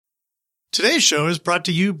Today's show is brought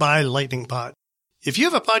to you by Lightning Pod. If you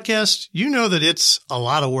have a podcast, you know that it's a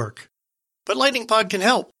lot of work. But Lightning Pod can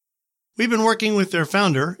help. We've been working with their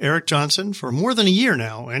founder, Eric Johnson, for more than a year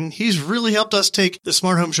now, and he's really helped us take the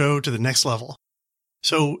Smart Home Show to the next level.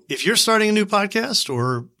 So if you're starting a new podcast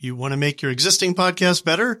or you want to make your existing podcast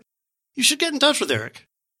better, you should get in touch with Eric.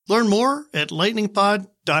 Learn more at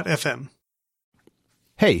lightningpod.fm.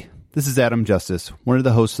 Hey, this is Adam Justice, one of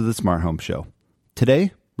the hosts of the Smart Home Show.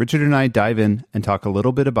 Today, Richard and I dive in and talk a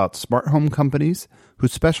little bit about smart home companies who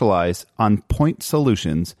specialize on point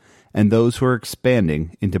solutions and those who are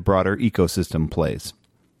expanding into broader ecosystem plays.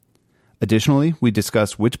 Additionally, we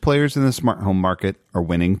discuss which players in the smart home market are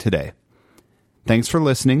winning today. Thanks for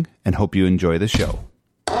listening and hope you enjoy the show.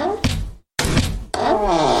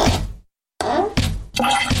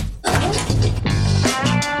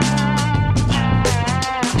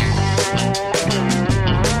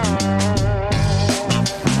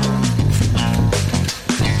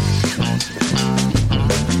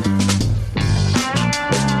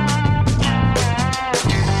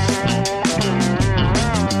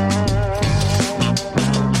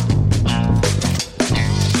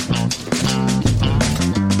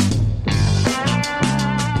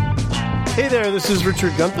 This is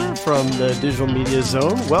Richard Gunther from the Digital Media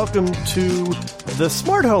Zone. Welcome to the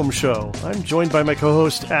Smart Home Show. I'm joined by my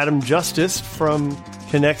co-host Adam Justice from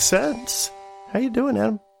ConnectSense. How you doing,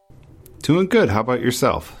 Adam? Doing good. How about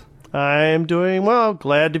yourself? I'm doing well.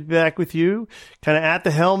 Glad to be back with you. Kind of at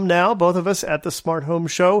the helm now, both of us at the Smart Home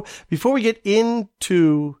Show. Before we get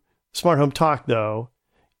into Smart Home Talk, though,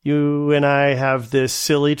 you and I have this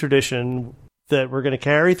silly tradition that we're going to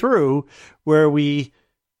carry through where we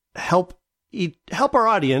help our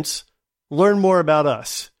audience learn more about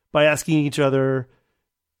us by asking each other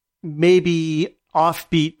maybe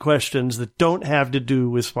offbeat questions that don't have to do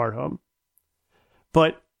with smart home.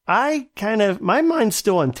 But my mind's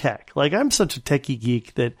still on tech. Like, I'm such a techie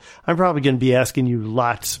geek that I'm probably going to be asking you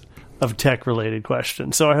lots of tech related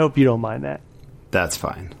questions. So I hope you don't mind that. That's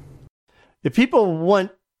fine. If people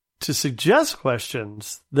want to suggest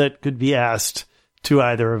questions that could be asked to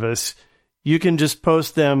either of us, you can just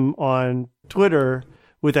post them on Twitter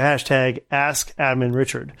with the hashtag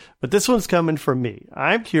AskAdamandRichard. But this one's coming from me.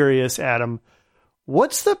 I'm curious, Adam,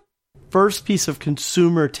 what's the first piece of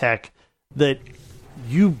consumer tech that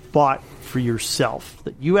you bought for yourself,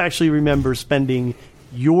 that you actually remember spending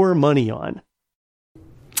your money on?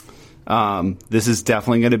 This is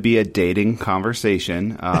definitely going to be a dating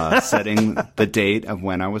conversation, setting the date of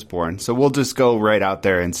when I was born. So we'll just go right out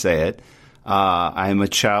there and say it. I'm a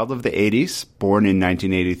child of the 80s, born in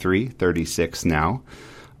 1983, 36 now.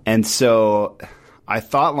 And so I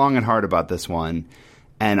thought long and hard about this one,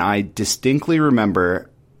 and I distinctly remember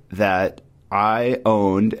that I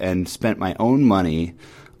owned and spent my own money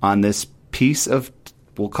on this piece of,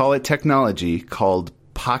 we'll call it technology, called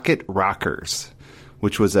Pocket Rockers,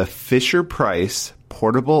 which was a Fisher-Price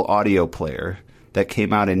portable audio player that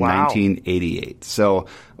came out in 1988. So I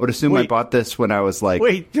would assume I bought this when I was like...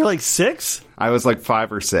 Wait, you're like 6? I was like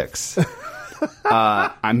 5 or 6.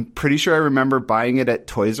 I'm pretty sure I remember buying it at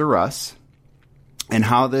Toys R Us. And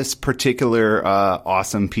how this particular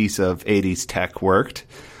awesome piece of 80s tech worked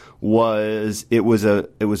was it was a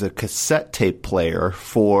cassette tape player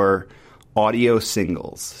for audio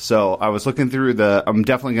singles. So I was looking through I'm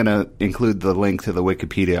definitely going to include the link to the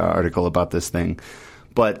Wikipedia article about this thing.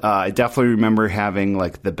 But I definitely remember having,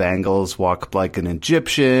 like, the Bangles, Walk Like an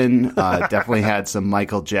Egyptian. Definitely had some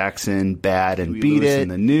Michael Jackson, Bad and Beat It in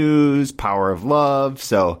the News, Power of Love.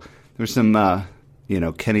 So there's some,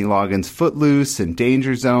 Kenny Loggins' Footloose and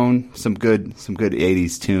Danger Zone. Some good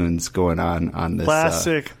 80s tunes going on this.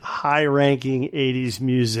 Classic, high-ranking 80s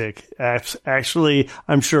music. Actually,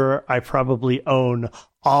 I'm sure I probably own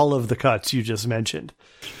all of the cuts you just mentioned.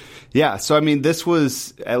 Yeah, so I mean, this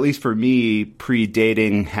was, at least for me,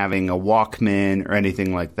 predating having a Walkman or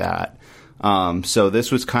anything like that. So this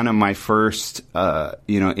was kind of my first,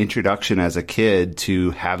 introduction as a kid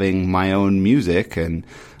to having my own music, and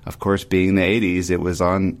of course, being the 80s, it was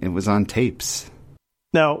on tapes.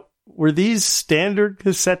 Now, were these standard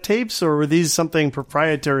cassette tapes, or were these something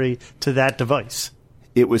proprietary to that device?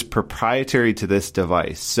 It was proprietary to this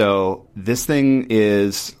device. So this thing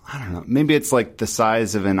is, I don't know, maybe it's like the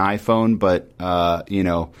size of an iPhone, but,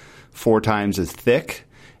 4 times as thick.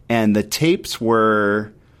 And the tapes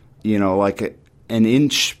were, like an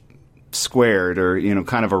inch squared or,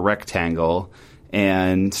 kind of a rectangle.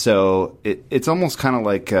 And so it's almost kind of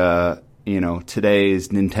like, today's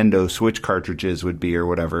Nintendo Switch cartridges would be or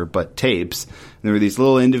whatever, but tapes. And there were these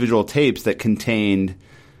little individual tapes that contained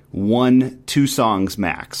 1-2 songs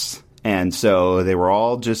max. And so they were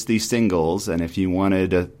all just these singles. And if you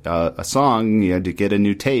wanted a song, you had to get a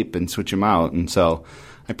new tape and switch them out. And so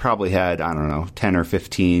I probably had, 10 or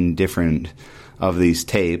 15 different of these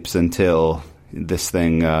tapes until this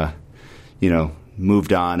thing,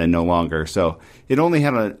 moved on and no longer. So it only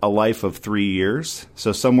had a life of 3 years.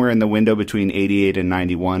 So somewhere in the window between 88 and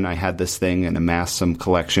 91, I had this thing and amassed some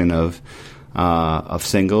collection of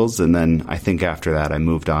singles. And then I think after that, I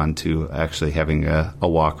moved on to actually having a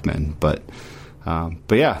Walkman. But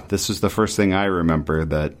yeah, this was the first thing I remember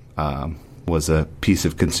that was a piece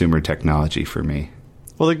of consumer technology for me.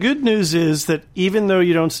 Well, the good news is that even though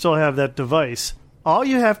you don't still have that device, all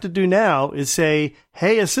you have to do now is say,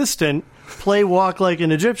 "Hey, assistant, play Walk Like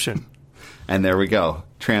an Egyptian." And there we go.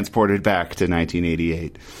 Transported back to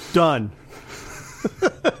 1988. Done.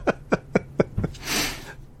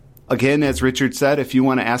 Again, as Richard said, if you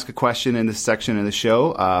want to ask a question in this section of the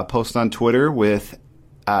show, post on Twitter with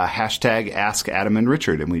hashtag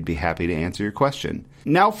 #AskAdamandRichard, and we'd be happy to answer your question.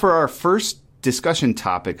 Now for our first discussion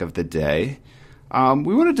topic of the day,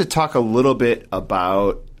 we wanted to talk a little bit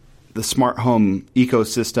about the smart home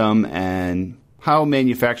ecosystem and how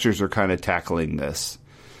manufacturers are kind of tackling this.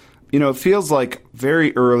 It feels like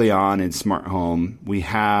very early on in smart home, we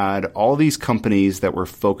had all these companies that were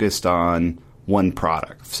focused on one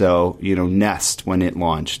product. So, Nest, when it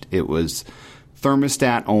launched, it was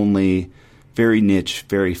thermostat only, very niche,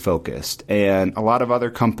 very focused. And a lot of other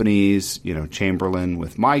companies, Chamberlain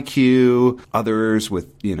with MyQ, others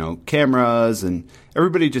with, cameras, and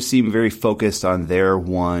everybody just seemed very focused on their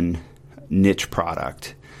one niche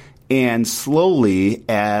product. And slowly,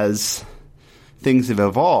 as things have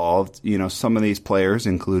evolved, some of these players,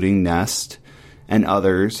 including Nest and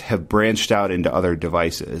others, have branched out into other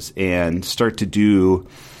devices and start to do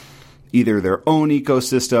either their own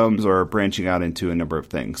ecosystems or branching out into a number of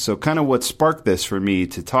things. So kind of what sparked this for me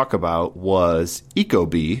to talk about was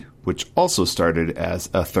Ecobee, which also started as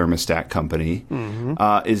a thermostat company,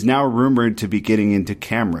 is now rumored to be getting into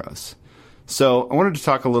cameras. So I wanted to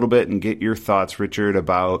talk a little bit and get your thoughts, Richard,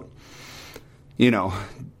 about,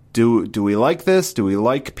 do we like this? Do we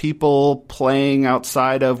like people playing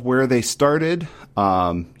outside of where they started?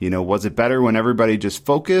 Was it better when everybody just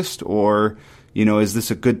focused, or, is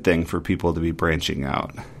this a good thing for people to be branching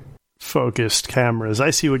out? Focused cameras.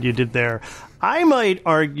 I see what you did there. I might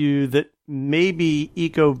argue that maybe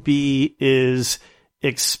Ecobee is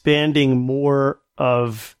expanding more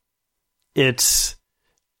of its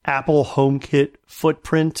Apple HomeKit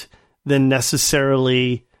footprint than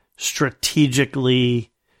necessarily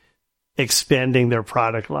strategically expanding their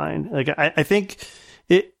product line. Like I think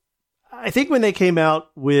when they came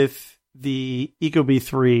out with the Ecobee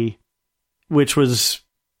 3, which was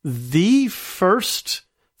the first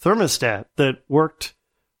thermostat that worked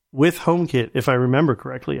with HomeKit, if I remember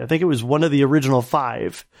correctly. I think it was one of the original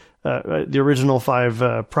five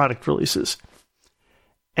product releases.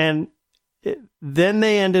 And then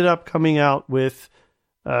they ended up coming out with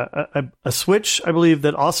a Switch, I believe,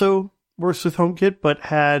 that also works with HomeKit, but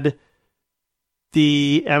had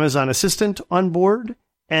the Amazon Assistant on board,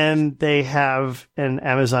 and they have an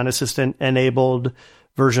Amazon Assistant enabled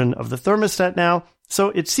version of the thermostat now. So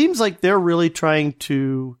it seems like they're really trying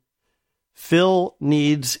to fill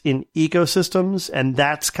needs in ecosystems, and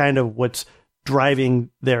that's kind of what's driving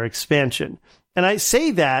their expansion. And I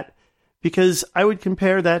say that because I would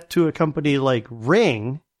compare that to a company like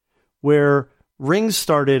Ring, where Ring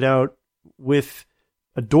started out with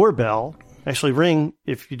a doorbell. Actually, Ring,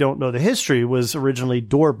 if you don't know the history, was originally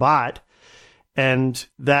Doorbot, and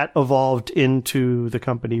that evolved into the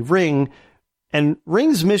company Ring. And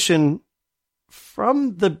Ring's mission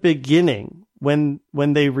from the beginning, when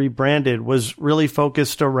they rebranded, was really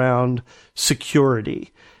focused around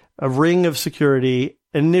security, a ring of security,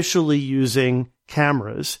 initially using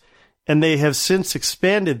cameras. And they have since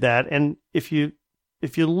expanded that. And if you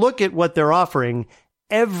look at what they're offering,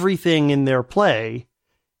 everything in their play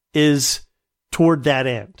is toward that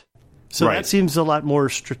end. So right. That seems a lot more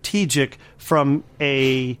strategic from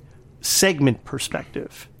a segment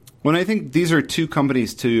perspective. Well, I think these are two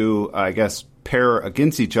companies to, I guess, pair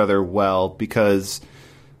against each other well, because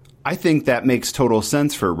I think that makes total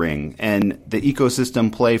sense for Ring and the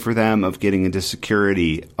ecosystem play for them of getting into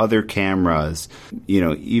security, other cameras,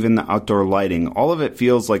 even the outdoor lighting. All of it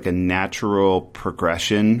feels like a natural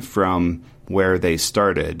progression from where they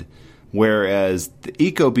started. Whereas the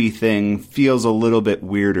Ecobee thing feels a little bit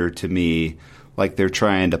weirder to me, like they're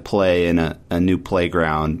trying to play in a new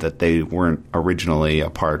playground that they weren't originally a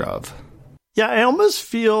part of. Yeah, I almost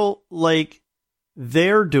feel like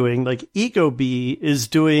they're doing, like Ecobee is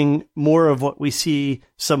doing more of what we see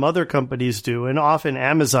some other companies do, and often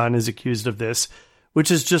Amazon is accused of this,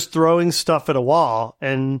 which is just throwing stuff at a wall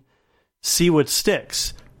and see what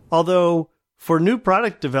sticks. Although for new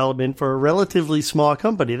product development for a relatively small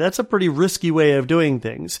company, that's a pretty risky way of doing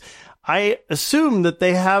things. I assume that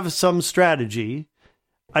they have some strategy.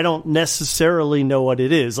 I don't necessarily know what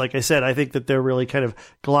it is. Like I said, I think that they're really kind of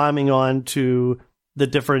glomming on to the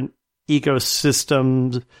different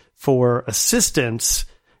ecosystems for assistance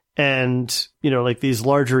and, like these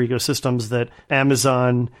larger ecosystems that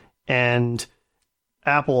Amazon and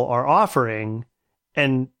Apple are offering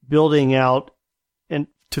and building out and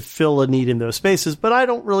to fill a need in those spaces. But I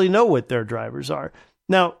don't really know what their drivers are.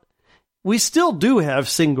 Now, we still do have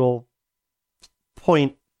single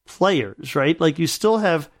point players, right? Like you still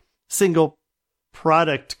have single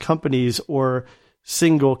product companies or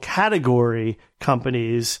single category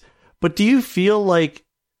companies, but do you feel like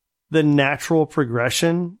the natural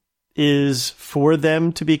progression is for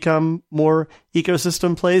them to become more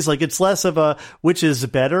ecosystem plays? Like it's less of a which is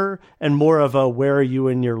better and more of a where are you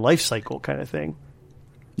in your life cycle kind of thing?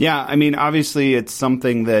 Yeah, I mean, obviously it's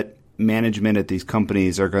something that management at these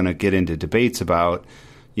companies are going to get into debates about.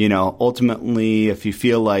 Ultimately, if you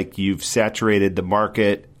feel like you've saturated the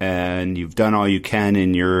market and you've done all you can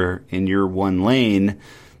in your one lane,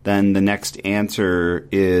 then the next answer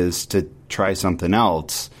is to try something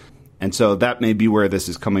else. And so that may be where this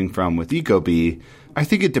is coming from with Ecobee. I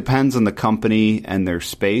think it depends on the company and their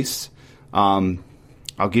space. I'll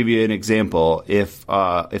give you an example. If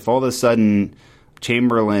all of a sudden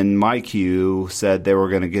Chamberlain MyQ said they were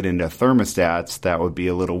going to get into thermostats, that would be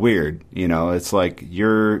a little weird. It's like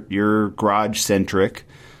you're garage centric.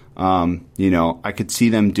 I could see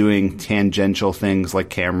them doing tangential things like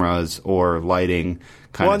cameras or lighting.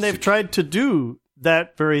 And they've tried to do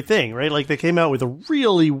that very thing, right? Like they came out with a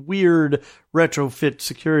really weird retrofit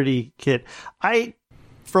security kit.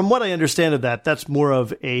 From what I understand of that, that's more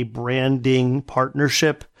of a branding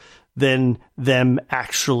partnership than them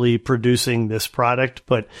actually producing this product.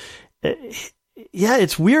 But yeah,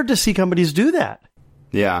 it's weird to see companies do that.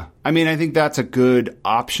 Yeah. I mean, I think that's a good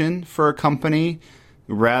option for a company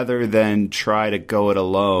rather than try to go it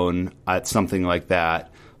alone at something like that.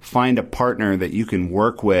 Find a partner that you can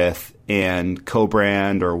work with and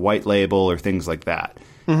co-brand or white label or things like that.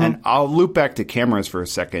 Mm-hmm. And I'll loop back to cameras for a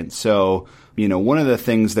second. So, one of the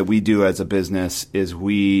things that we do as a business is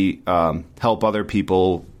we help other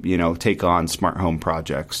people, take on smart home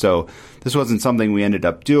projects. So this wasn't something we ended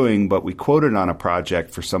up doing, but we quoted on a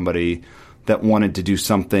project for somebody that wanted to do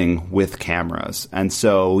something with cameras. And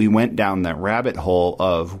so we went down that rabbit hole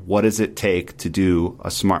of what does it take to do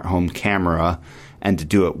a smart home camera and to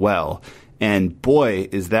do it well. And boy,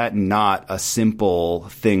 is that not a simple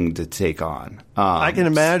thing to take on. I can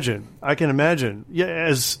imagine. Yeah,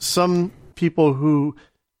 as some people who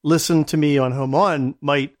listen to me on Home On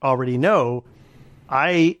might already know,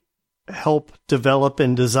 I help develop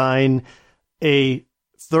and design a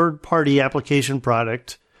third-party application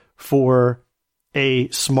product for a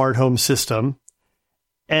smart home system.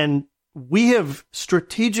 And we have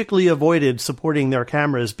strategically avoided supporting their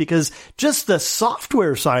cameras because just the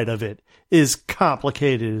software side of it is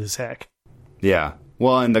complicated as heck. Yeah.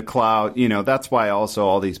 Well, in the cloud, that's why also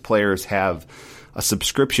all these players have a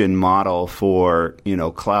subscription model for,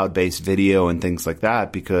 cloud-based video and things like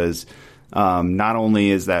that, because not only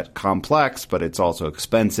is that complex, but it's also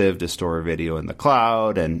expensive to store video in the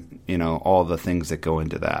cloud and, all the things that go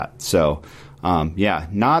into that. So,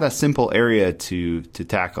 not a simple area to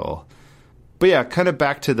tackle. But yeah, kind of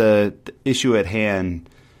back to the issue at hand,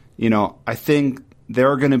 I think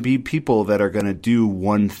there are going to be people that are going to do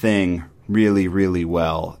one thing really, really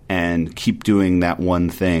well and keep doing that one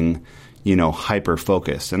thing,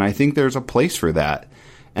 hyper-focused. And I think there's a place for that.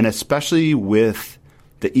 And especially with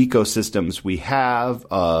the ecosystems we have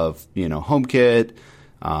of, HomeKit,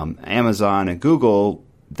 Amazon, and Google,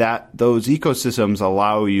 that those ecosystems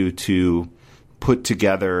allow you to put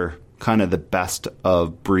together kind of the best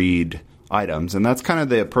of breed items. And that's kind of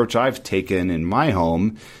the approach I've taken in my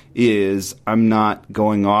home is I'm not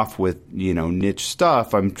going off with, niche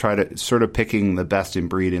stuff. I'm trying to sort of picking the best in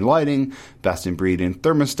breed in lighting, best in breed in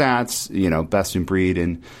thermostats, best in breed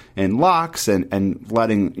in locks and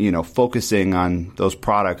letting, focusing on those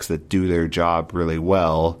products that do their job really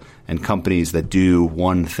well and companies that do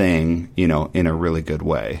one thing, in a really good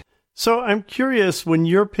way. So I'm curious, when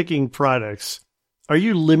you're picking products, are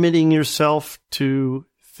you limiting yourself to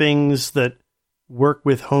things that work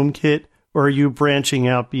with HomeKit, or are you branching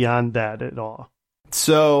out beyond that at all?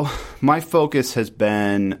 So my focus has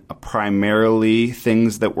been primarily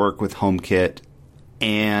things that work with HomeKit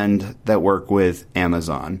and that work with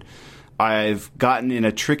Amazon. I've gotten in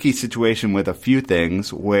a tricky situation with a few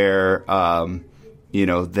things where,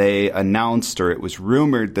 they announced or it was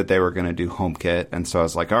rumored that they were going to do HomeKit. And so I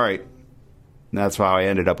was like, all right, that's how I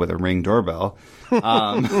ended up with a Ring doorbell.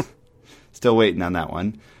 Still waiting on that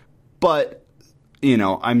one. But,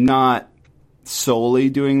 I'm not solely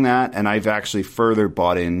doing that. And I've actually further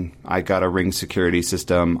bought in. I got a Ring security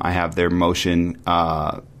system. I have their motion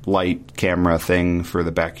light camera thing for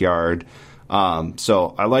the backyard.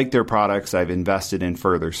 So I like their products. I've invested in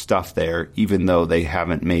further stuff there, even though they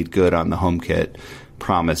haven't made good on the HomeKit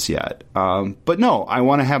promise yet. But no, I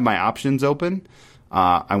want to have my options open.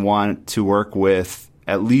 I want to work with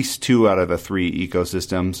at least 2 out of the 3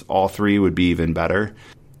 ecosystems. All 3 would be even better.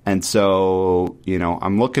 And so,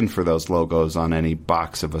 I'm looking for those logos on any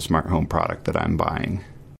box of a smart home product that I'm buying.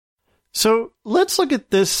 So let's look at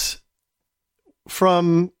this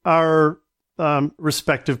from our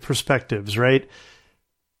respective perspectives, right?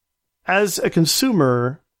 As a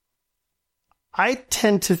consumer, I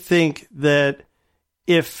tend to think that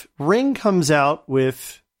if Ring comes out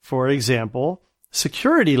with, for example,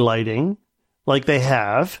 security lighting like they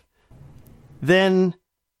have, then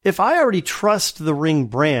if I already trust the Ring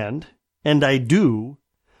brand, and I do,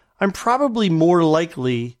 I'm probably more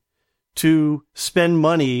likely to spend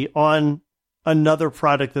money on another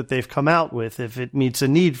product that they've come out with if it meets a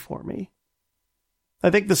need for me. I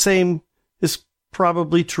think the same is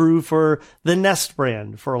probably true for the Nest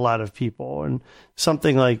brand for a lot of people and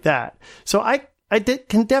something like that. So I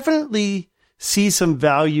can definitely see some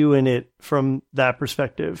value in it from that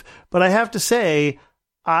perspective. But I have to say,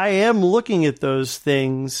 I am looking at those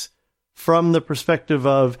things from the perspective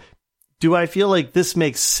of, do I feel like this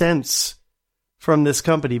makes sense from this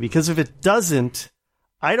company? Because if it doesn't,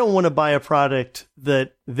 I don't want to buy a product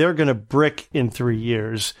that they're going to brick in 3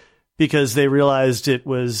 years because they realized it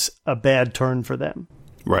was a bad turn for them.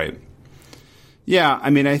 Right. Yeah,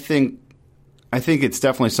 I think it's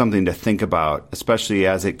definitely something to think about, especially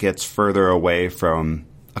as it gets further away from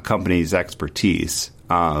a company's expertise.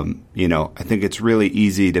 I think it's really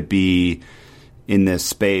easy to be in this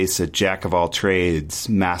space a jack of all trades,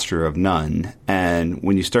 master of none. And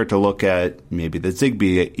when you start to look at maybe the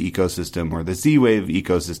Zigbee ecosystem or the Z-Wave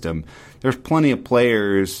ecosystem, there's plenty of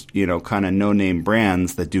players, kind of no-name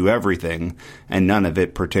brands that do everything and none of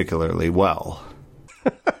it particularly well.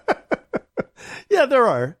 Yeah, there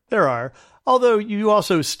are. Although you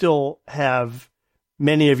also still have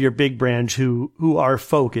many of your big brands who are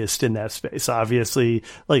focused in that space, obviously,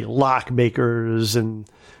 like lock makers and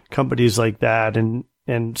companies like that.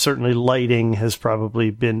 And certainly lighting has probably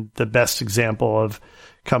been the best example of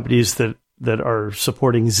companies that are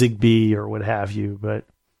supporting Zigbee or what have you. But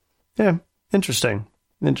yeah, interesting.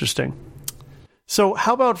 So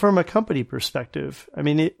how about from a company perspective?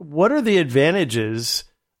 What are the advantages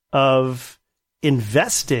of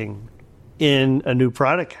investing in a new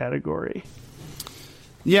product category?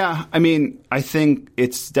 Yeah, I think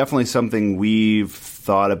it's definitely something we've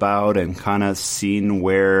thought about and kind of seen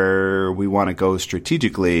where we want to go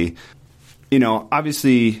strategically.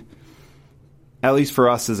 Obviously, at least for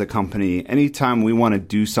us as a company, anytime we want to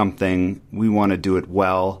do something, we want to do it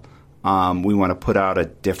well. We want to put out a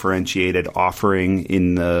differentiated offering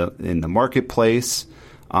in the marketplace.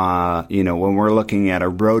 When we're looking at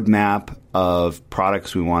a roadmap of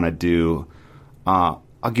products we want to do,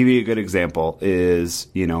 I'll give you a good example is,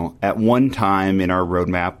 at one time in our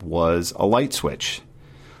roadmap was a light switch.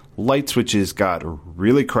 Light switches got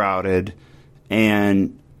really crowded,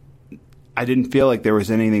 and I didn't feel like there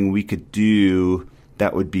was anything we could do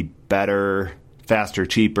that would be better, faster,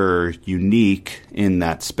 cheaper, unique in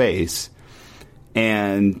that space.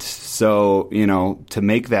 And so, to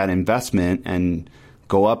make that investment and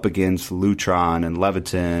go up against Lutron and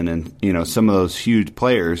Leviton and, some of those huge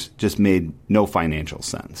players just made no financial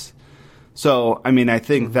sense. So, I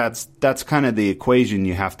think that's kind of the equation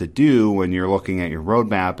you have to do when you're looking at your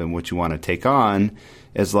roadmap and what you want to take on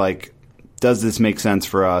is like, does this make sense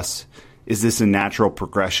for us? Is this a natural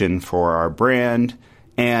progression for our brand?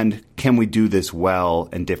 And can we do this well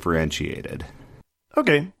and differentiated?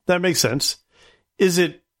 Okay, that makes sense.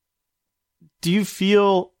 Do you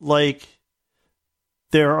feel like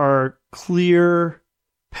there are clear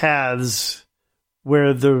paths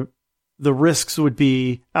where the risks would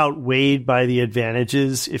be outweighed by the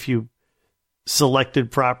advantages if you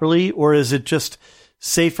selected properly? Or is it just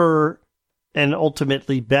safer and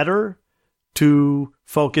ultimately better to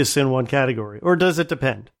focus in one category? Or does it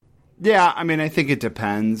depend? Yeah, I think it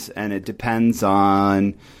depends. And it depends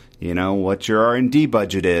on, You know, what your R&D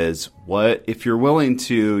budget is. What, if you're willing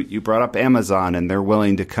to, you brought up Amazon and they're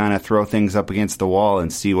willing to kind of throw things up against the wall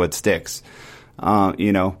and see what sticks.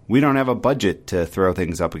 You know, we don't have a budget to throw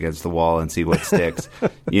things up against the wall and see what sticks.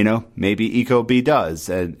 You know, maybe Ecobee does,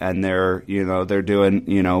 and they're, you know, they're doing,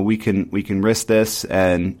 you know, we can risk this,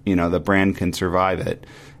 and, you know, the brand can survive it.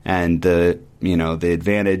 And the, you know, the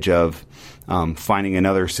advantage of finding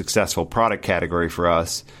another successful product category for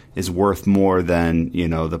us is worth more than, you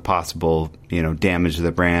know, the possible, you know, damage to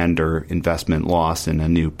the brand or investment loss in a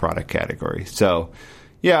new product category. So,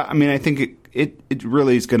 yeah, I mean, I think it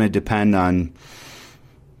really is going to depend on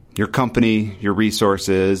your company, your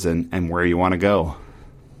resources, and where you want to go.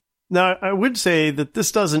 Now, I would say that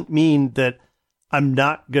this doesn't mean that I'm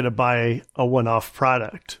not going to buy a one-off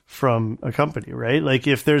product from a company, right? Like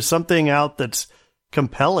if there's something out that's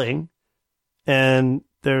compelling and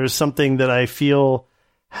there's something that I feel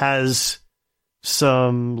has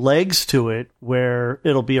some legs to it where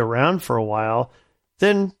it'll be around for a while,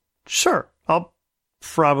 then sure, I'll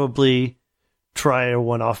probably try a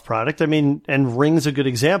one-off product. I mean, and Ring's a good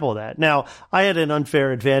example of that. Now, I had an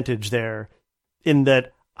unfair advantage there in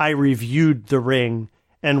that I reviewed the Ring,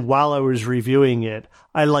 and while I was reviewing it,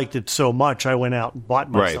 I liked it so much I went out and bought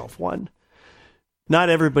myself one. Not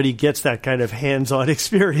everybody gets that kind of hands-on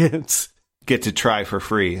experience. Get to try for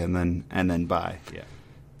free and then buy. Yeah.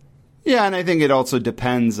 Yeah, and I think it also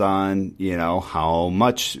depends on, you know, how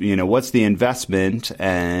much, you know, what's the investment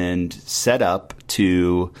and setup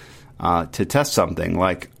to test something.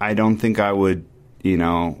 Like, I don't think I would, you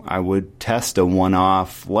know, I would test a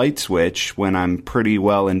one-off light switch when I'm pretty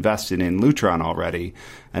well invested in Lutron already.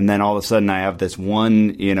 And then all of a sudden I have this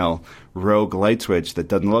one, you know, rogue light switch that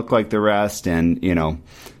doesn't look like the rest, and, you know,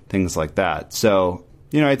 things like that. So,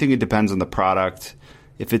 you know, I think it depends on the product.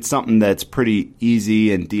 If it's something that's pretty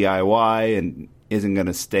easy and DIY and isn't going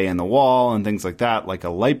to stay in the wall and things like that, like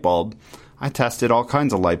a light bulb, I tested all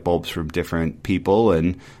kinds of light bulbs from different people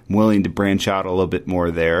and I'm willing to branch out a little bit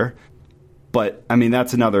more there. But, I mean,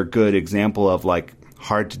 that's another good example of, like,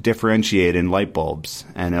 hard to differentiate in light bulbs.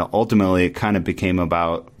 And ultimately, it kind of became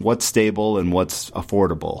about what's stable and what's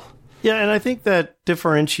affordable. Yeah, and I think that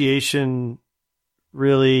differentiation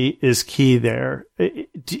really is key there.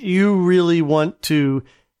 Do you really want to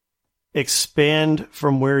expand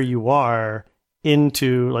from where you are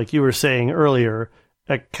into, like you were saying earlier,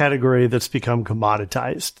 a category that's become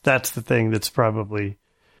commoditized? That's the thing that's probably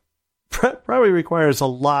requires a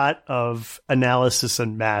lot of analysis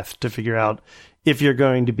and math to figure out if you're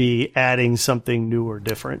going to be adding something new or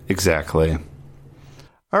different. Exactly.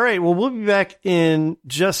 All right, well, we'll be back in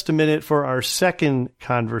just a minute for our second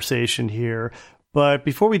conversation here. But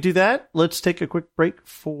before we do that, let's take a quick break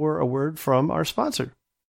for a word from our sponsor.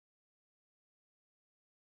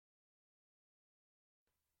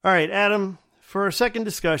 All right, Adam, for our second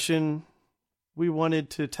discussion, we wanted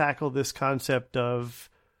to tackle this concept of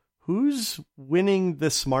who's winning the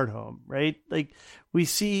smart home, right? Like, we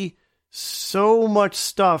see so much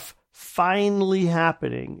stuff finally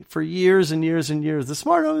happening for years and years and years. The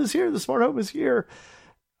smart home is here. The smart home is here.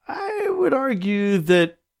 I would argue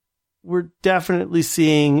that we're definitely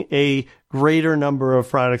seeing a greater number of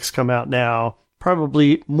products come out now,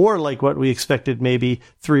 probably more like what we expected maybe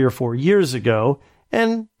 3 or 4 years ago.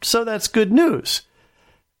 And so that's good news.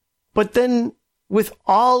 But then with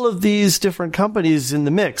all of these different companies in the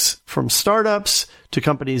mix, from startups to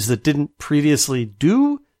companies that didn't previously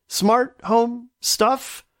do smart home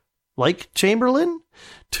stuff, like Chamberlain,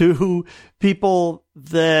 to people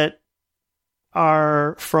that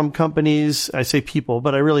are from companies, I say people,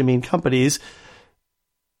 but I really mean companies,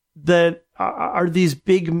 that are these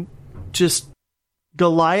big, just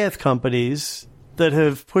Goliath companies that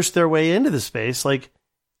have pushed their way into the space, like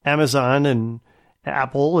Amazon and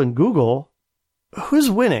Apple and Google. Who's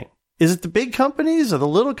winning? Is it the big companies or the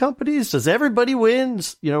little companies? Does everybody win?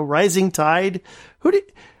 You know, rising tide?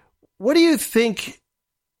 What do you think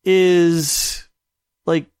is,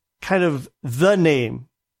 like, kind of the name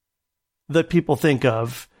that people think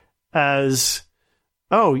of as,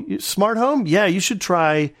 oh, smart home? Yeah, you should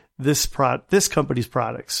try this company's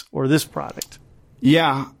products or this product.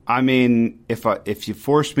 Yeah, I mean, if you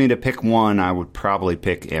forced me to pick one, I would probably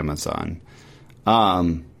pick Amazon.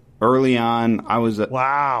 Early on, I was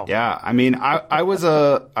wow. Yeah, I mean, I was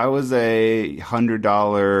a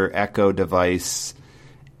 $100 Echo device,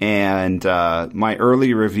 and my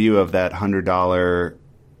early review of that $100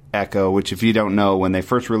 Echo, which, if you don't know, when they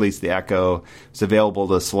first released the Echo, it's available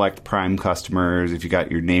to select Prime customers if you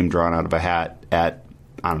got your name drawn out of a hat at,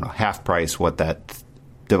 I don't know, half price what that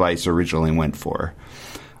device originally went for.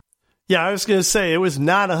 Yeah, I was going to say, it was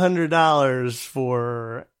not $100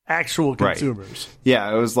 for actual consumers. Right.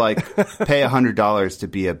 Yeah, it was like pay $100 to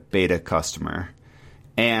be a beta customer.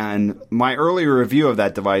 And my earlier review of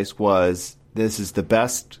that device was, this is the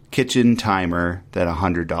best kitchen timer that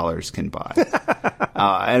 $100 can buy.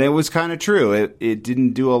 And it was kind of true. It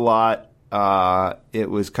didn't do a lot. It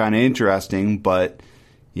was kind of interesting, but,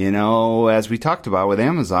 as we talked about with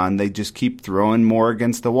Amazon, they just keep throwing more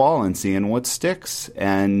against the wall and seeing what sticks.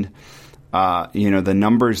 And, the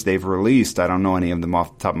numbers they've released, I don't know any of them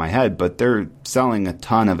off the top of my head, but they're selling a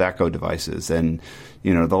ton of Echo devices. And,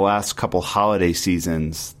 the last couple holiday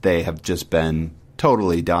seasons, they have just been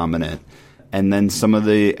totally dominant. And then some of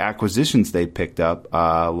the acquisitions they picked up,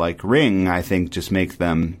 like Ring, I think just make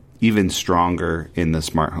them even stronger in the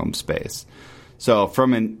smart home space. So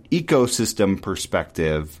from an ecosystem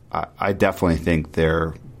perspective, I definitely think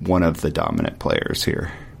they're one of the dominant players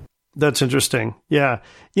here. That's interesting. Yeah.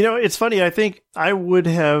 It's funny. I think I would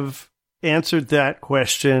have answered that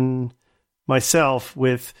question myself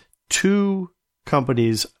with two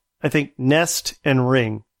companies. I think Nest and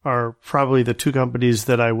Ring are probably the two companies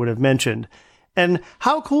that I would have mentioned. And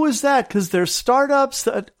how cool is that? Because they're startups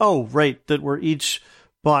that were each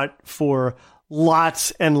bought for lots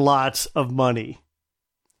and lots of money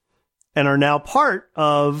and are now part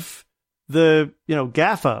of the,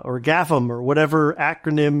 GAFA or GAFM or whatever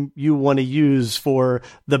acronym you want to use for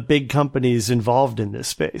the big companies involved in this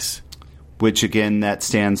space. Which, again, that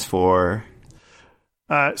stands for?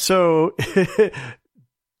 So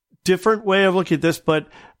different way of looking at this, but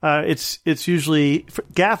it's usually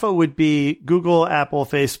GAFA would be Google, Apple,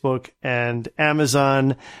 Facebook, and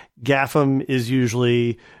Amazon. GAFM is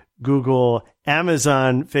usually Google,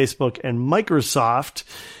 Amazon, Facebook, and Microsoft.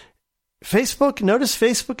 Notice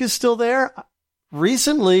Facebook is still there.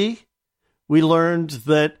 Recently, we learned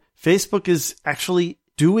that Facebook is actually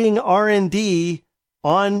doing R&D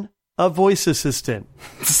on a voice assistant.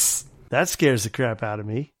 That scares the crap out of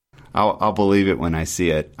me. I'll believe it when I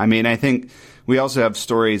see it. I mean, I think we also have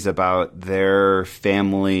stories about their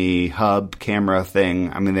family hub camera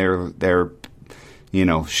thing. I mean, they're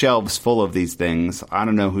shelves full of these things. I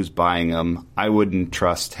don't know who's buying them. I wouldn't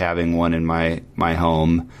trust having one in my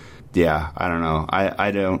home. Yeah, I don't know.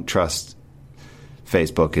 I don't trust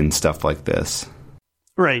Facebook and stuff like this.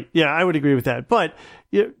 Right. Yeah, I would agree with that. But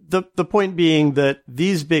the point being that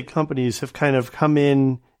these big companies have kind of come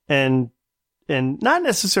in and not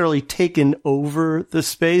necessarily taken over the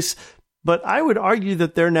space, but I would argue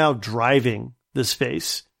that they're now driving the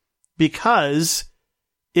space. Because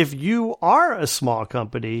if you are a small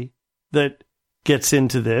company that gets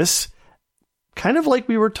into this, kind of like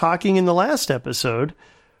we were talking in the last episode,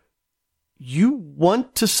 you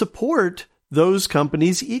want to support those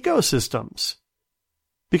companies' ecosystems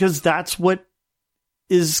because that's what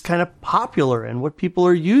is kind of popular and what people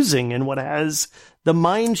are using and what has the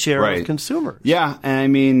mind share of consumers. Yeah, and I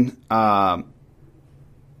mean, I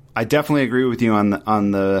definitely agree with you on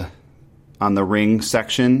the Ring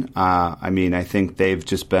section. I mean, I think they've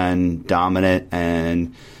just been dominant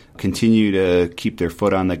and continue to keep their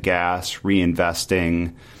foot on the gas,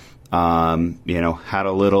 reinvesting. Had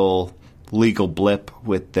a little legal blip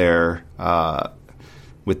with their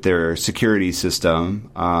security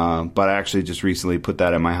system, but I actually just recently put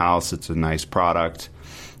that in my house. It's a nice product,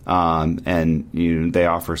 and they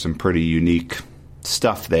offer some pretty unique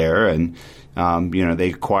stuff there. And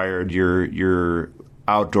they acquired your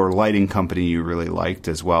outdoor lighting company you really liked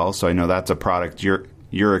as well. So I know that's a product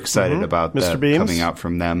you're excited about Mr. Beams coming out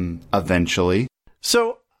from them eventually.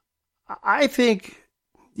 So I think.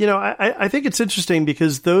 I think it's interesting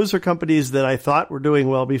because those are companies that I thought were doing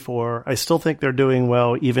well before. I still think they're doing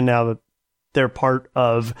well even now that they're part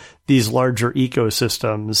of these larger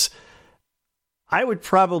ecosystems. I would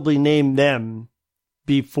probably name them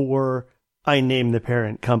before I name the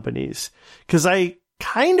parent companies because I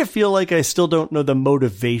kind of feel like I still don't know the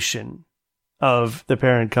motivation of the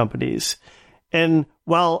parent companies. And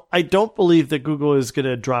while I don't believe that Google is going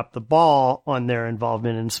to drop the ball on their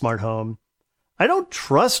involvement in smart home, I don't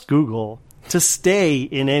trust Google to stay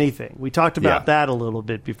in anything. We talked about that a little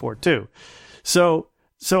bit before too. So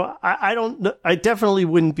I definitely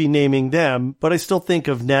wouldn't be naming them, but I still think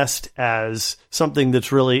of Nest as something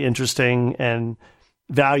that's really interesting and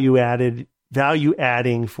value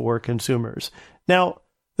adding for consumers. Now,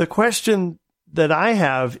 the question that I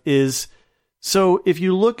have is, so if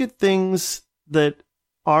you look at things that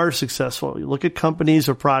are successful, you look at companies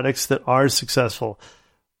or products that are successful,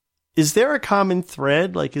 is there a common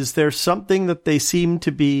thread? Like, is there something that they seem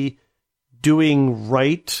to be doing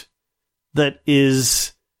right that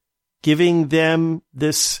is giving them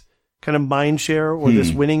this kind of mind share or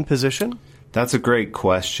this winning position? That's a great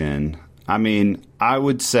question. I mean, I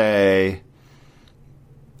would say,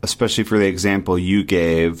 especially for the example you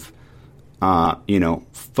gave,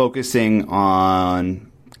 focusing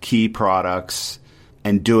on key products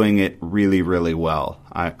and doing it really, really well.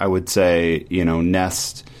 I would say,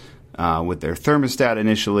 Nest, with their thermostat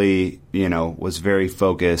initially, was very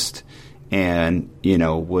focused and,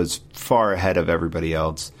 was far ahead of everybody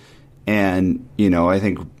else. And, I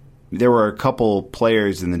think there were a couple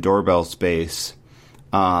players in the doorbell space,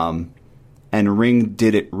 and Ring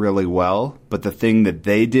did it really well. But the thing that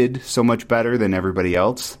they did so much better than everybody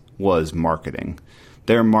else was marketing.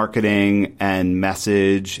 Their marketing and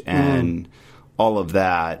message and all of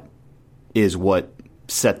that is what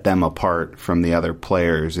set them apart from the other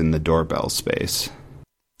players in the doorbell space.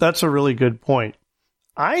 That's a really good point.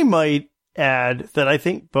 I might add that I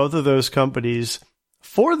think both of those companies,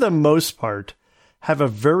 for the most part, have a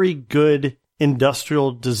very good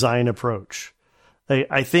industrial design approach.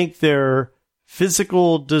 I think their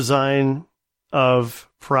physical design of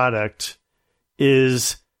product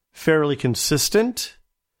is fairly consistent,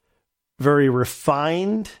 very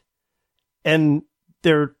refined, and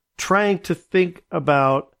they're trying to think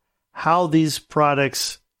about how these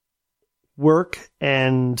products work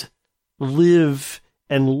and live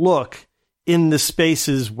and look in the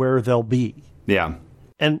spaces where they'll be. Yeah.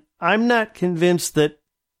 And I'm not convinced that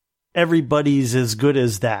everybody's as good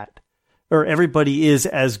as that, or everybody is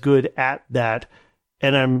as good at that.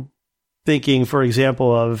 And I'm thinking, for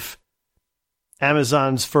example, of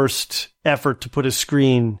Amazon's first effort to put a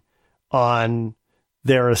screen on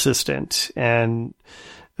their assistant. And,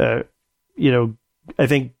 I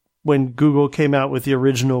think when Google came out with the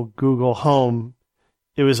original Google Home,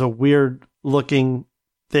 it was a weird looking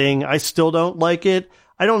thing. I still don't like it.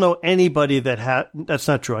 I don't know anybody that's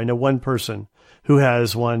not true. I know one person who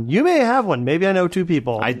has one. You may have one. Maybe I know two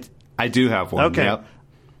people. I do have one. Okay. Yep.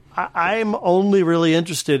 I'm only really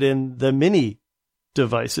interested in the mini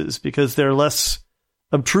devices because they're less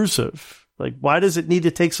obtrusive. Like, why does it need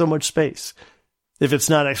to take so much space if it's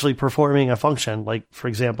not actually performing a function? Like, for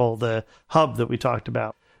example, the hub that we talked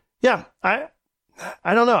about. Yeah, I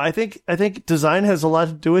don't know. I think design has a lot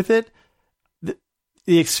to do with it.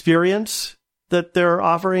 The experience that they're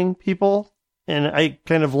offering people, and I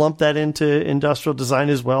kind of lump that into industrial design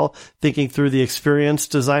as well, thinking through the experience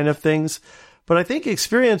design of things. But I think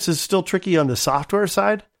experience is still tricky on the software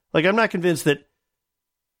side. Like, I'm not convinced that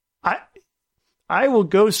I will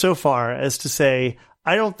go so far as to say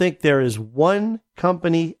I don't think there is one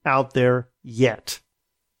company out there yet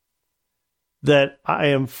that I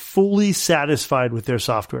am fully satisfied with their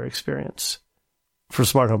software experience for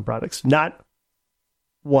smart home products. Not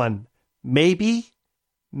one. Maybe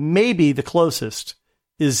the closest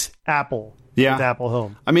is Apple. Yeah. With Apple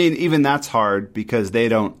Home. I mean, even that's hard because they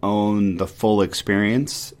don't own the full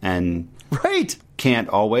experience and right. Can't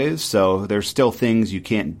always. So there's still things you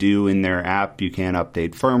can't do in their app. You can't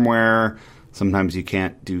update firmware. Sometimes you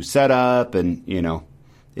can't do setup, and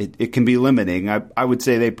it can be limiting. I would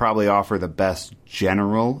say they probably offer the best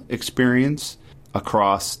general experience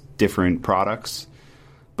across different products.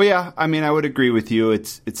 But yeah, I mean, I would agree with you.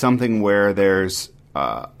 It's something where there's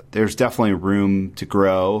definitely room to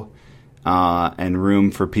grow and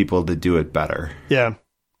room for people to do it better. Yeah,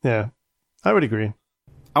 I would agree.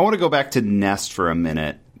 I want to go back to Nest for a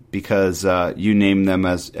minute because you named them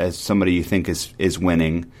as somebody you think is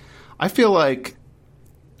winning. I feel like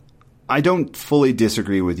I don't fully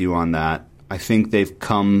disagree with you on that. I think they've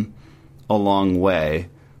come a long way,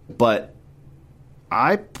 but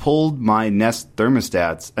I pulled my Nest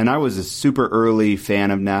thermostats, and I was a super early fan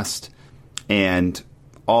of Nest and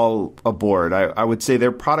all aboard. I would say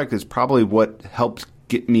their product is probably what helped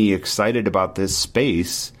get me excited about this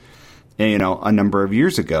space, a number of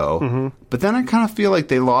years ago. Mm-hmm. But then I kind of feel like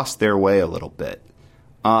they lost their way a little bit.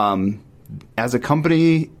 As a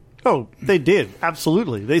company... Oh, they did.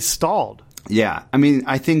 Absolutely. They stalled. Yeah. I mean,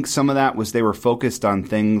 I think some of that was they were focused on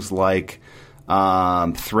things like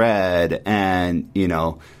Thread and,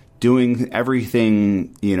 doing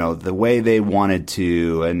everything, the way they wanted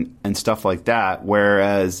to and stuff like that.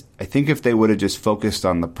 Whereas I think if they would have just focused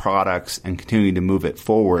on the products and continued to move it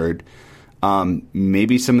forward,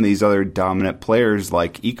 maybe some of these other dominant players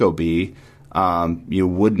like Ecobee, you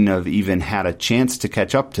wouldn't have even had a chance to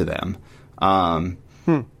catch up to them.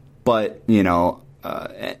 But,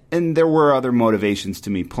 and there were other motivations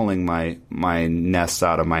to me pulling my Nests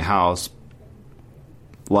out of my house,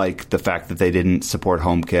 like the fact that they didn't support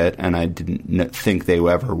HomeKit, and I didn't think they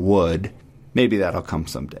ever would. Maybe that'll come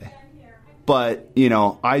someday. But,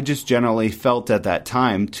 I just generally felt at that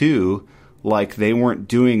time, too, like they weren't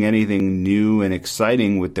doing anything new and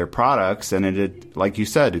exciting with their products, and it had, like you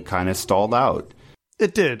said, it kind of stalled out.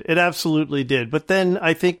 It did. It absolutely did. But then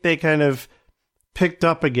I think they kind of picked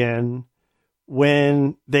up again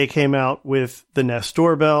when they came out with the Nest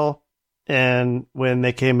doorbell and when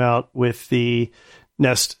they came out with the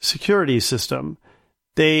Nest security system.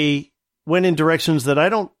 They went in directions that I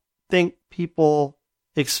don't think people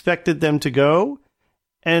expected them to go.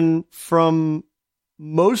 And from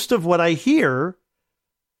most of what I hear,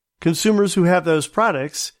 consumers who have those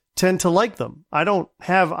products tend to like them. I don't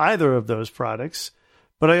have either of those products,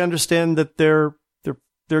 but I understand that they're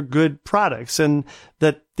good products and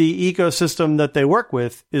that the ecosystem that they work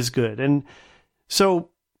with is good. And so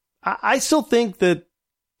I still think that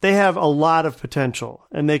they have a lot of potential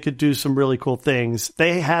and they could do some really cool things.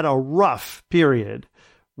 They had a rough period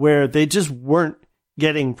where they just weren't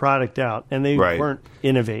getting product out and they weren't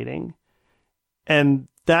innovating. And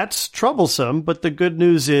that's troublesome. But the good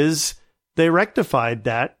news is they rectified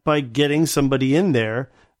that by getting somebody in there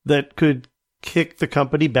that could kick the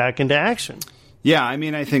company back into action. Yeah, I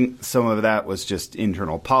mean, I think some of that was just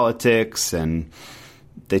internal politics, and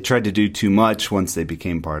they tried to do too much once they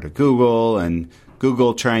became part of Google, and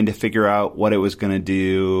Google trying to figure out what it was going to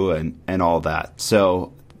do and all that.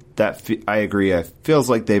 So that I agree. It feels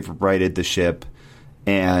like they've righted the ship,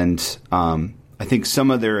 and I think some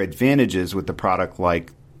of their advantages with the product,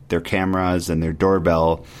 like their cameras and their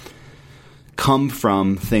doorbell, come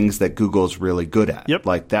from things that Google's really good at. Yep.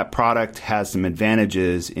 Like that product has some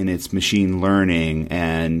advantages in its machine learning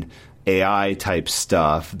and AI type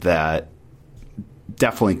stuff that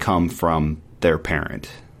definitely come from their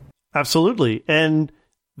parent. Absolutely. And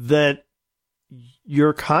that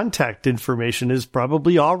your contact information is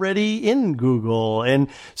probably already in Google. And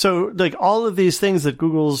so like all of these things that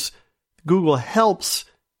Google helps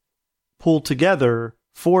pull together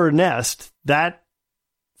for Nest, that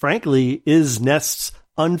frankly is Nest's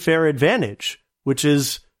unfair advantage, which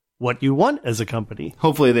is what you want as a company.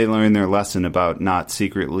 Hopefully they learn their lesson about not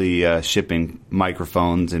secretly shipping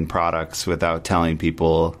microphones and products without telling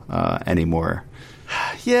people anymore.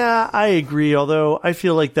 Yeah, I agree. Although I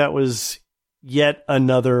feel like that was yet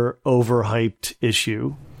another overhyped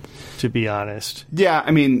issue, to be honest. Yeah, I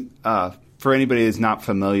mean, for anybody who's not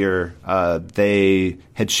familiar, they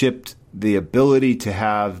had shipped the ability to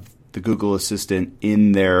have the Google Assistant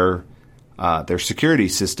in their security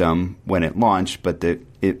system when it launched, but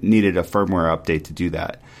it needed a firmware update to do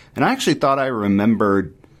that. And I actually thought I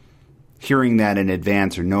remembered hearing that in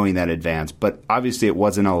advance or knowing that in advance, but obviously it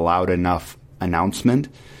wasn't a loud enough announcement.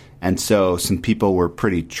 And so some people were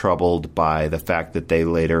pretty troubled by the fact that they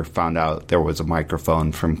later found out there was a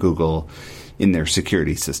microphone from Google in their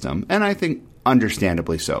security system. And I think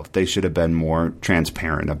understandably so. They should have been more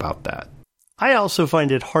transparent about that. I also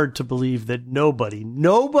find it hard to believe that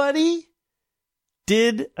nobody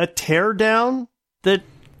did a teardown that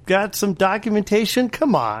got some documentation.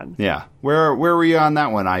 Come on. Yeah. Where were you on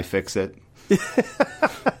that one? iFixit.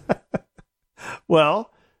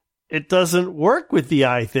 Well, it doesn't work with the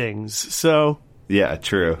iThings, so. Yeah,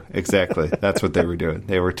 true. Exactly. That's what they were doing.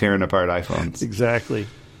 They were tearing apart iPhones. Exactly.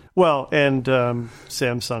 Well, and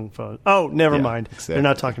Samsung phones. Oh, never mind. Exactly. They're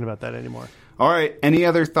not talking about that anymore. All right. Any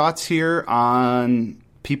other thoughts here on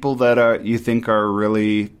people that you think are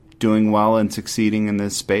really doing well and succeeding in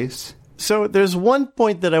this space? So there's one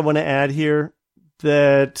point that I want to add here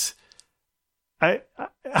that I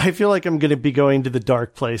feel like I'm going to be going to the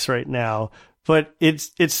dark place right now, but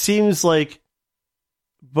it seems like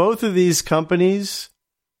both of these companies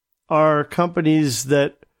are companies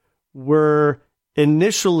that were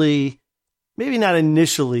initially, maybe not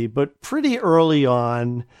initially, but pretty early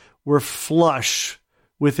on, were flush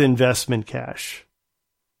with investment cash.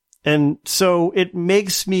 And so it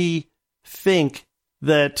makes me think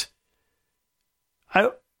that,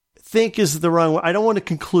 I think is the wrong way. I don't want to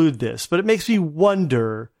conclude this, but it makes me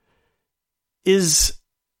wonder, is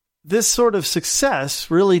this sort of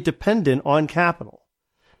success really dependent on capital?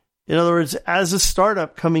 In other words, as a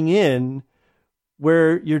startup coming in,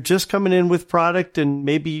 where you're just coming in with product and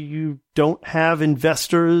maybe you don't have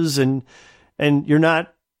investors and you're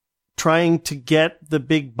not trying to get the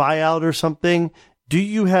big buyout or something, do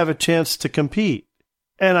you have a chance to compete?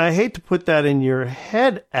 And I hate to put that in your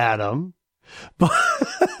head, Adam,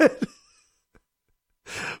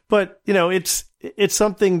 but you know, it's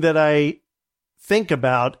something that I think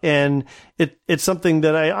about, and it's something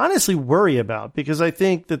that I honestly worry about, because I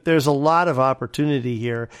think that there's a lot of opportunity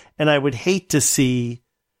here, and I would hate to see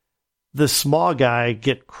the small guy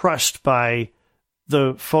get crushed by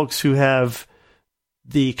the folks who have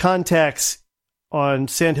the contacts on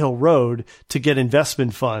Sand Hill Road to get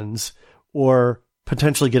investment funds or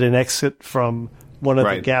potentially get an exit from one of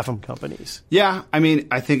Right. the GAFM companies? Yeah, I mean,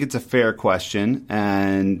 I think it's a fair question.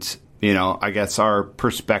 And, I guess our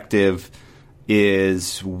perspective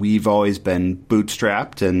is we've always been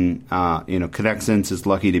bootstrapped, and, ConnectSense is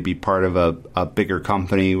lucky to be part of a bigger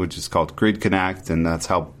company, which is called Grid Connect, and that's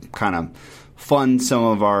how kind of fund some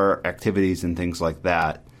of our activities and things like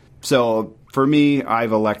that. So for me,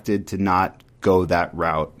 I've elected to not go that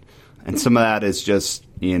route. And some of that is just,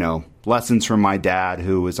 lessons from my dad,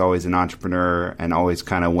 who was always an entrepreneur and always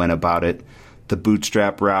kind of went about it the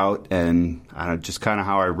bootstrap route, and just kind of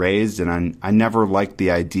how I raised. And I never liked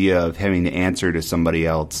the idea of having to answer to somebody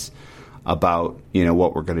else about,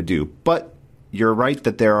 what we're going to do. But you're right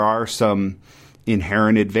that there are some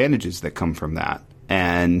inherent advantages that come from that.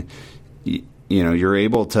 And, you're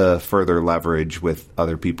able to further leverage with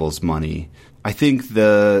other people's money. I think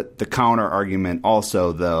the counter argument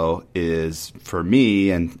also, though, is for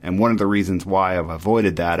me, and one of the reasons why I've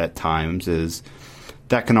avoided that at times is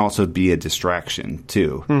that can also be a distraction,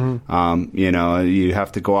 too. Mm-hmm. You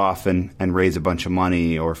have to go off and raise a bunch of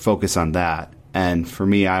money or focus on that. And for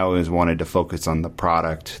me, I always wanted to focus on the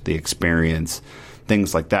product, the experience,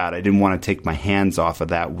 things like that. I didn't want to take my hands off of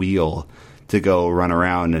that wheel to go run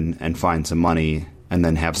around and find some money and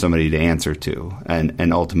then have somebody to answer to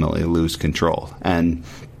and ultimately lose control. And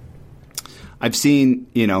I've seen,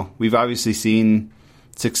 we've obviously seen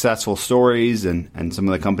successful stories and some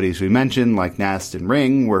of the companies we mentioned, like Nest and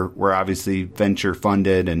Ring, were obviously venture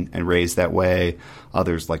funded and raised that way.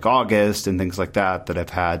 Others like August and things like that have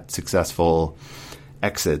had successful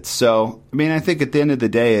exits. So, I mean, I think at the end of the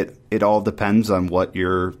day, it all depends on what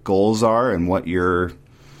your goals are and what you're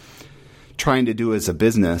trying to do as a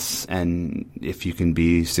business, and if you can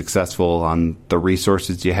be successful on the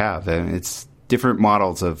resources you have. And it's different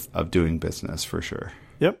models of doing business for sure.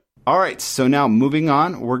 Yep. All right. So now moving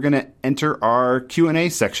on, we're going to enter our Q&A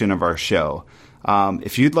section of our show.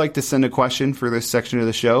 If you'd like to send a question for this section of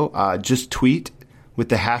the show, just tweet with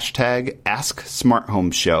the hashtag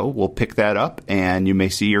AskSmartHomeShow. We'll pick that up and you may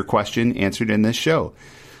see your question answered in this show.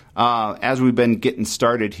 As we've been getting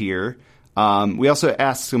started here, we also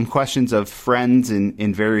asked some questions of friends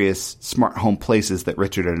in various smart home places that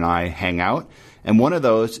Richard and I hang out. And one of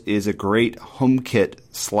those is a great HomeKit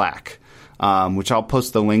Slack, which I'll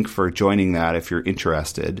post the link for joining that if you're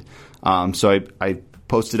interested. So I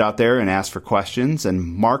posted out there and asked for questions. And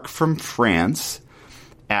Mark from France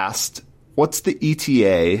asked, what's the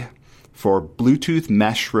ETA for Bluetooth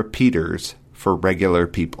mesh repeaters for regular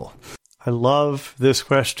people? I love this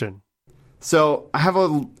question. So I have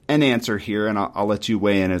an answer here, and I'll let you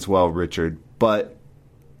weigh in as well, Richard. But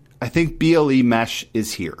I think BLE Mesh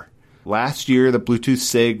is here. Last year, the Bluetooth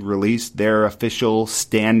SIG released their official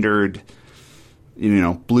standard,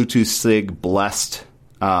 Bluetooth SIG blessed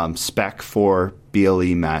spec for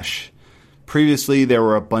BLE Mesh. Previously, there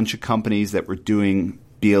were a bunch of companies that were doing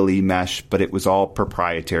BLE Mesh, but it was all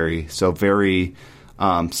proprietary, so very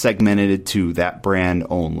segmented to that brand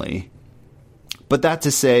only. But that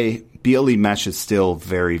to say, BLE Mesh is still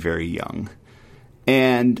very, very young.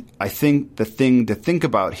 And I think the thing to think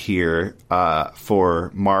about here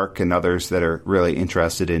for Mark and others that are really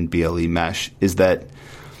interested in BLE Mesh is that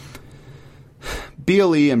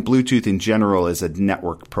BLE and Bluetooth in general is a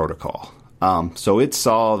network protocol. So it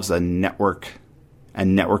solves a network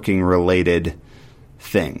and networking related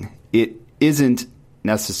thing. It isn't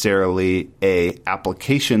necessarily a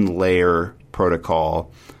application layer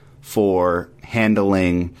protocol for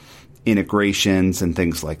handling integrations and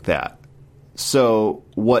things like that. So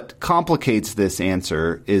what complicates this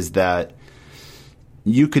answer is that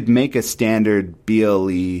you could make a standard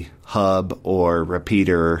BLE hub or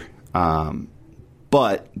repeater,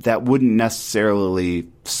 but that wouldn't necessarily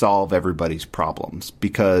solve everybody's problems,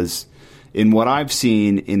 because in what I've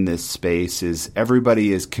seen in this space is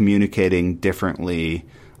everybody is communicating differently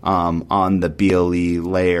on the BLE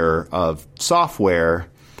layer of software,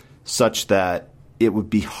 such that it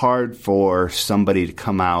would be hard for somebody to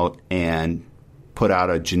come out and put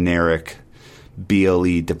out a generic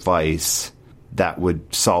BLE device that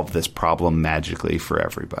would solve this problem magically for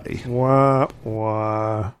everybody. Wah,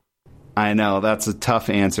 wah. I know, that's a tough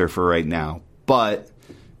answer for right now. But,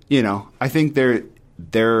 I think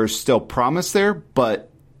there's still promise there.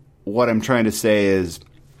 But what I'm trying to say is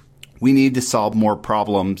we need to solve more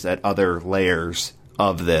problems at other layers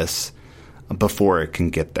of this before it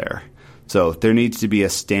can get there. So there needs to be a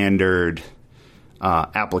standard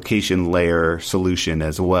application layer solution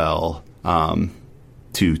as well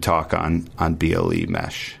to talk on BLE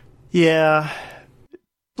Mesh. Yeah.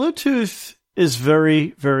 Bluetooth is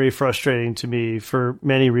very, very frustrating to me for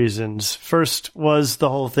many reasons. First was the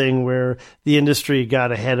whole thing where the industry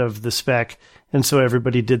got ahead of the spec And so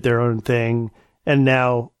everybody did their own thing. And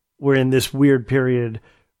now we're in this weird period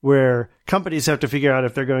where companies have to figure out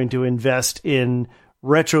if they're going to invest in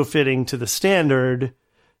retrofitting to the standard,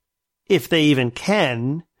 if they even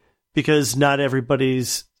can, because not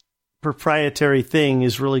everybody's proprietary thing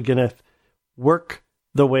is really going to work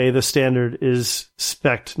the way the standard is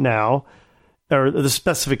spec'd now, or the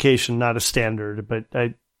specification, not a standard, but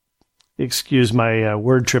excuse my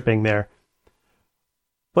word tripping there.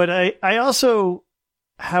 But I also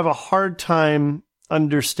have a hard time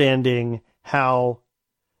understanding how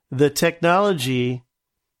the technology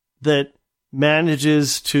that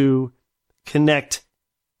manages to connect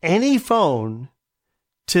any phone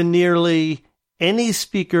to nearly any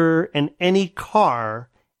speaker and any car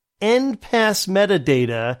and pass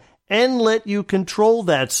metadata and let you control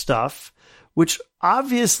that stuff, which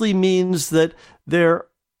obviously means that there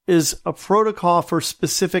is a protocol for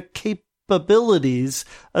specific capabilities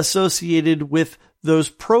associated with those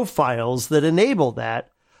profiles that enable that,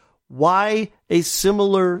 why a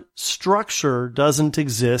similar structure doesn't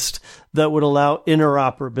exist that would allow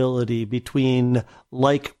interoperability between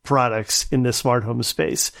like products in the smart home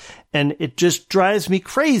space. And it just drives me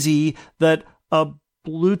crazy that a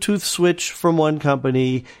Bluetooth switch from one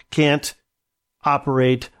company can't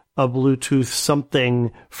operate a Bluetooth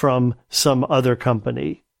something from some other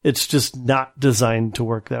company. It's just not designed to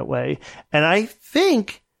work that way. And I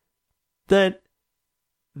think that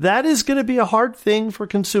is going to be a hard thing for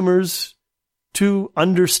consumers to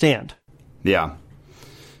understand. Yeah.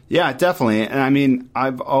 Yeah, definitely. And I mean,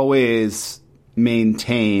 I've always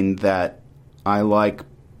maintained that I like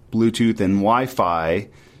Bluetooth and Wi-Fi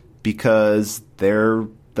because they're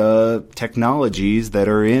the technologies that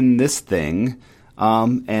are in this thing,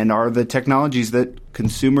 and are the technologies that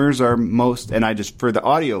consumers are most, and I just, for the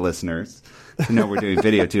audio listeners, I know we're doing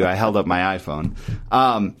video too, I held up my iPhone.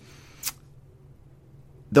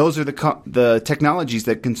 Those are the technologies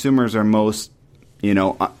that consumers are most,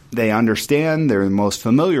 they understand, they're most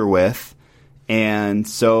familiar with, and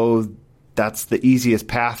so that's the easiest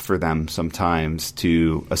path for them sometimes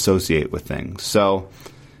to associate with things. So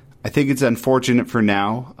I think it's unfortunate for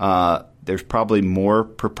now. There's probably more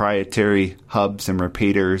proprietary hubs and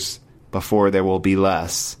repeaters before there will be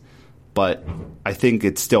less, but I think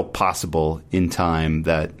it's still possible in time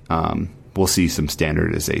that we'll see some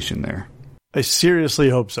standardization there. I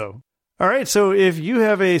seriously hope so. All right, so if you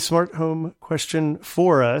have a smart home question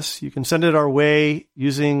for us, you can send it our way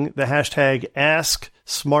using the hashtag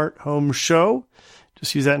AskSmartHomeShow.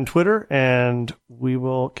 Just use that in Twitter, and we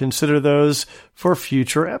will consider those for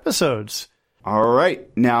future episodes. All right,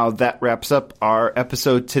 now that wraps up our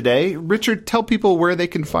episode today. Richard, tell people where they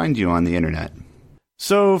can find you on the internet.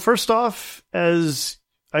 So first off, as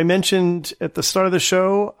I mentioned at the start of the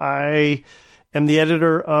show, I am the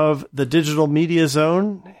editor of the Digital Media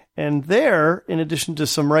Zone, and there, in addition to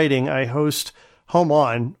some writing, I host Home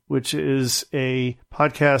On, which is a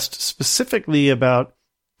podcast specifically about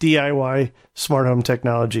DIY smart home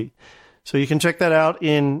technology. So you can check that out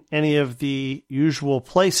in any of the usual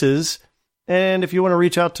places. And if you want to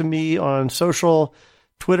reach out to me on social,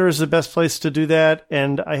 Twitter is the best place to do that.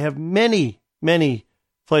 And I have many, many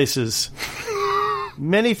places,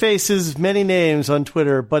 many faces, many names on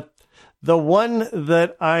Twitter, but the one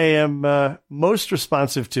that I am most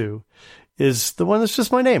responsive to is the one that's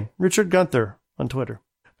just my name, Richard Gunther, on Twitter.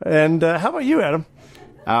 And how about you, Adam?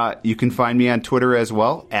 You can find me on Twitter as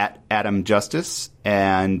well, at Adam Justice,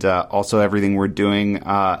 and also everything we're doing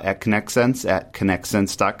at ConnectSense at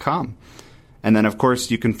ConnectSense.com. And then, of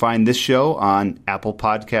course, you can find this show on Apple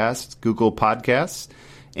Podcasts, Google Podcasts,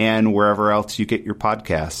 and wherever else you get your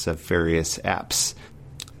podcasts of various apps.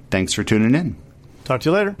 Thanks for tuning in. Talk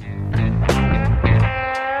to you later.